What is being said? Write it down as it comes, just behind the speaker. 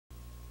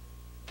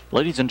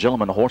Ladies and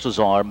gentlemen, horses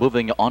are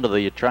moving onto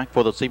the track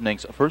for this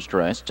evening's first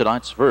race.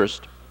 Tonight's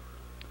first,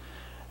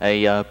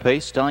 a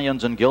pace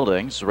Stallions and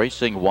Geldings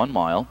racing 1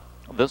 mile.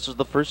 This is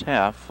the first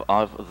half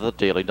of the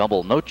daily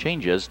double. No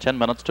changes, 10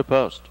 minutes to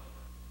post.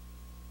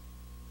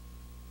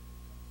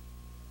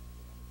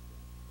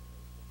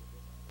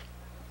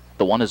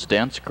 The one is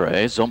Dance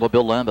Craze, owned by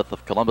Bill Lambeth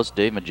of Columbus.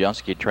 Dave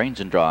Majewski trains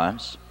and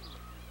drives.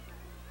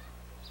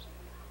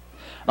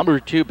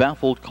 Number 2,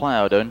 Baffled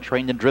Cloud, owned,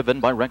 trained and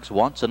driven by Rex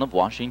Watson of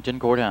Washington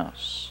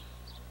Courthouse.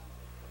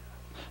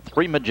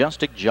 3,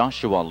 Majestic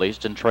Joshua,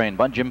 leased and trained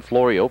by Jim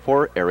Florio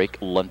for Eric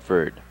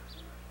Ledford.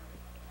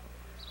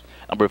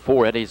 Number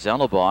 4, Eddie's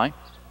Alibi,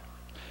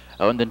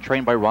 owned and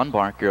trained by Ron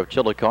Barker of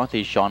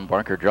Chillicothe. Sean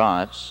Barker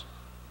drives.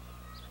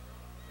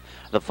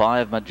 The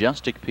 5,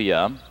 Majestic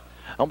PM,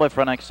 owned by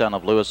Fred Eckstein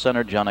of Lewis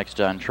Center. John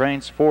Eckstein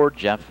trains for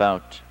Jeff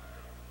Out.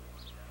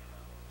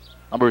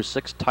 Number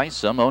 6,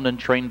 Tyson, owned and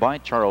trained by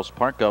Charles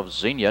Park of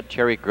Xenia.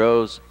 Terry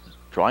Groves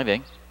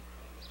driving.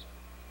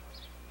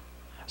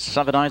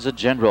 7, Isa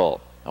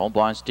General, owned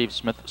by Steve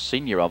Smith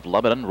Sr. of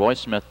Lebanon. Roy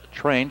Smith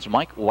trains.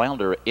 Mike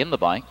Wilder in the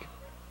bike.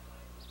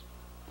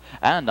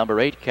 And number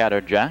 8,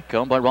 Catter Jack,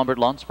 owned by Robert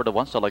Lunsford of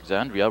West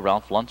Alexandria.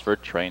 Ralph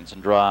Lunsford trains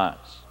and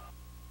drives.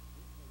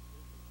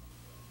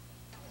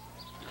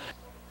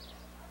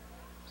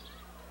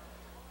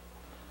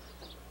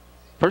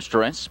 First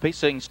race,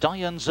 pacing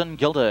Stallions and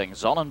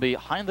Geldings, all in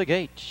behind the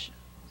gate.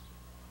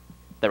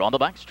 They're on the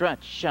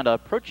backstretch and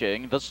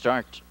approaching the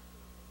start.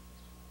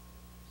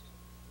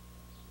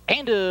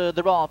 And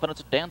they're off, and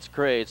it's Dance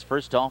Craze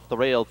first off the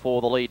rail for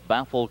the lead.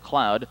 Baffled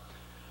Cloud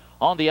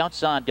on the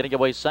outside, getting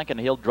away second.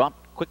 He'll drop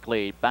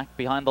quickly back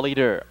behind the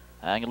leader.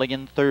 Angling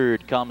in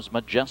third comes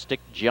Majestic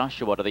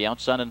Joshua. To the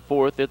outside in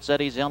fourth, it's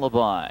Eddie's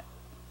Alibi.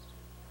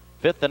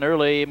 Fifth and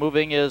early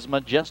moving is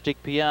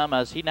Majestic PM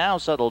as he now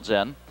settles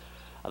in.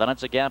 Then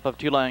it's a gap of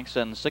 2 lengths,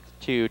 and 6th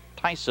to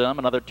Tyson.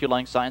 Another 2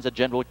 length signs a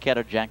General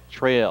Catterjack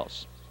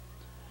trails.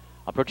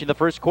 Approaching the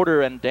first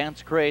quarter, and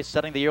Dance Craze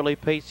setting the early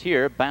pace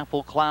here.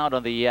 Baffled Cloud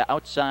on the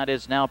outside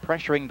is now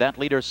pressuring that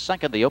leader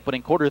second. The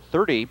opening quarter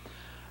 30.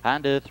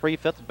 And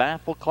 3/5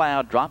 Baffled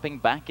Cloud dropping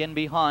back in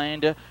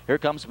behind. Here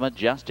comes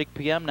Majestic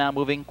PM now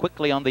moving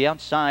quickly on the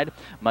outside.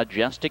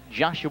 Majestic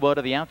Joshua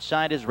to the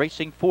outside is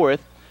racing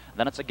fourth.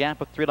 Then it's a gap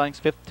of 3 lengths,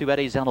 5th to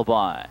Eddie's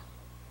Alibi.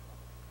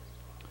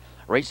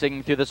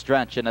 Racing through the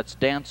stretch, and it's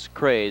Dance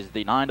Craze,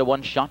 the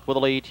 9-1 shot with a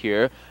lead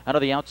here. Out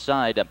of the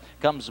outside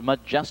comes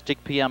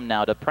Majestic PM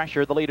now to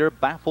pressure the leader.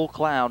 Baffled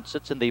Cloud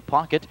sits in the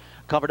pocket,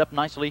 covered up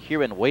nicely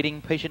here and waiting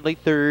patiently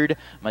third.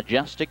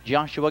 Majestic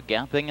Joshua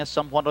gapping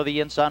somewhat on the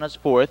inside as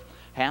fourth.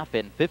 Half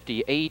in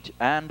 58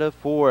 and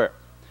 4.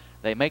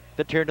 They make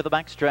the turn to the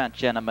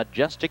backstretch, and a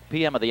Majestic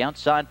PM at the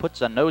outside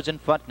puts a nose in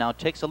front, now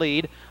takes a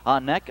lead. A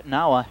neck,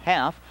 now a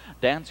half.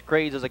 Dance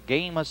Craze is a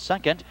game a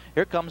second.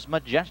 Here comes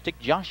Majestic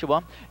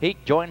Joshua. He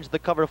joins the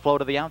cover flow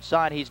to the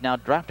outside. He's now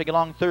drafting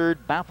along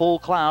third.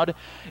 Baffled Cloud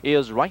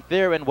is right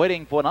there and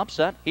waiting for an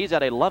upset. He's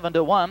at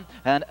 11-1,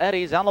 and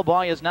Eddie's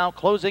Alibi is now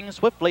closing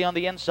swiftly on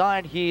the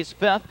inside. He's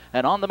fifth,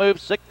 and on the move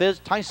sixth is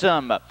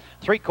Tyson.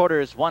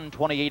 3/4,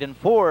 128 and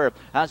 4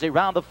 as they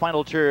round the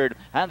final turn,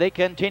 and they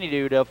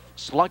continue to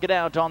slug it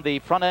out on the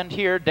front end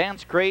here.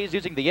 Dance Craze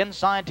using the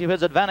inside to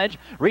his advantage,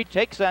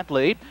 retakes that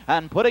lead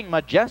and putting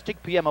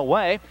Majestic PM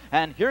away.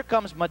 And here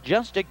comes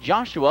Majestic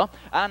Joshua,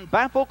 and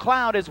Baffled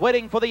Cloud is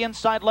waiting for the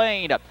inside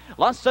lane.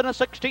 Less than a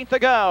 16th to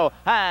go,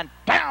 and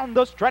down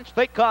the stretch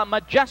they come.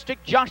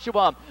 Majestic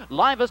Joshua,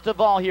 livest of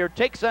all here,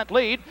 takes that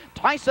lead.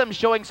 Tyson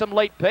showing some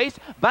late pace.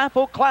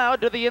 Baffled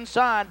Cloud to the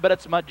inside, but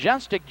it's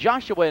Majestic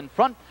Joshua in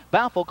front.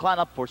 Baffled Cloud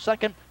up for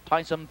second.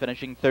 Tyson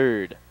finishing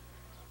third.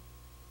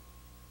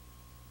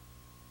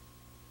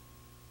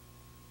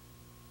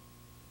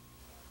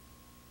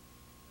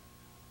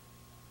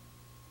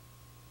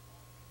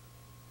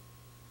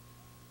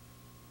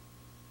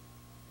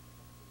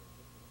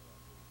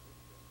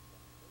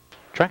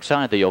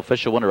 Trackside, the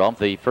official winner of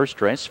the first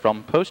race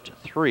from post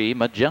 3,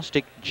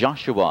 Majestic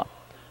Joshua.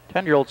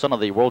 10-year-old son of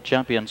the world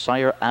champion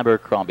Sire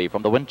Abercrombie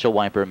from the Winchell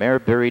Wiper mare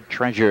Buried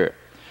Treasure.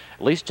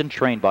 Leased and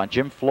trained by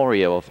Jim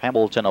Florio of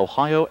Hamilton,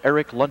 Ohio.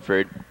 Eric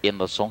Ledford in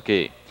the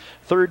sulky.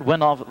 Third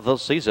win of the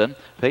season,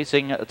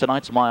 pacing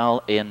tonight's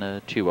mile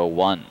in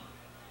 2:01.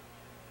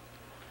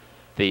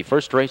 The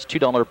first race,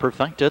 $2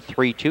 perfecta,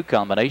 3-2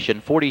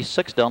 combination,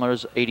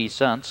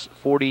 $46.80,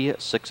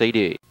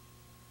 $46.80.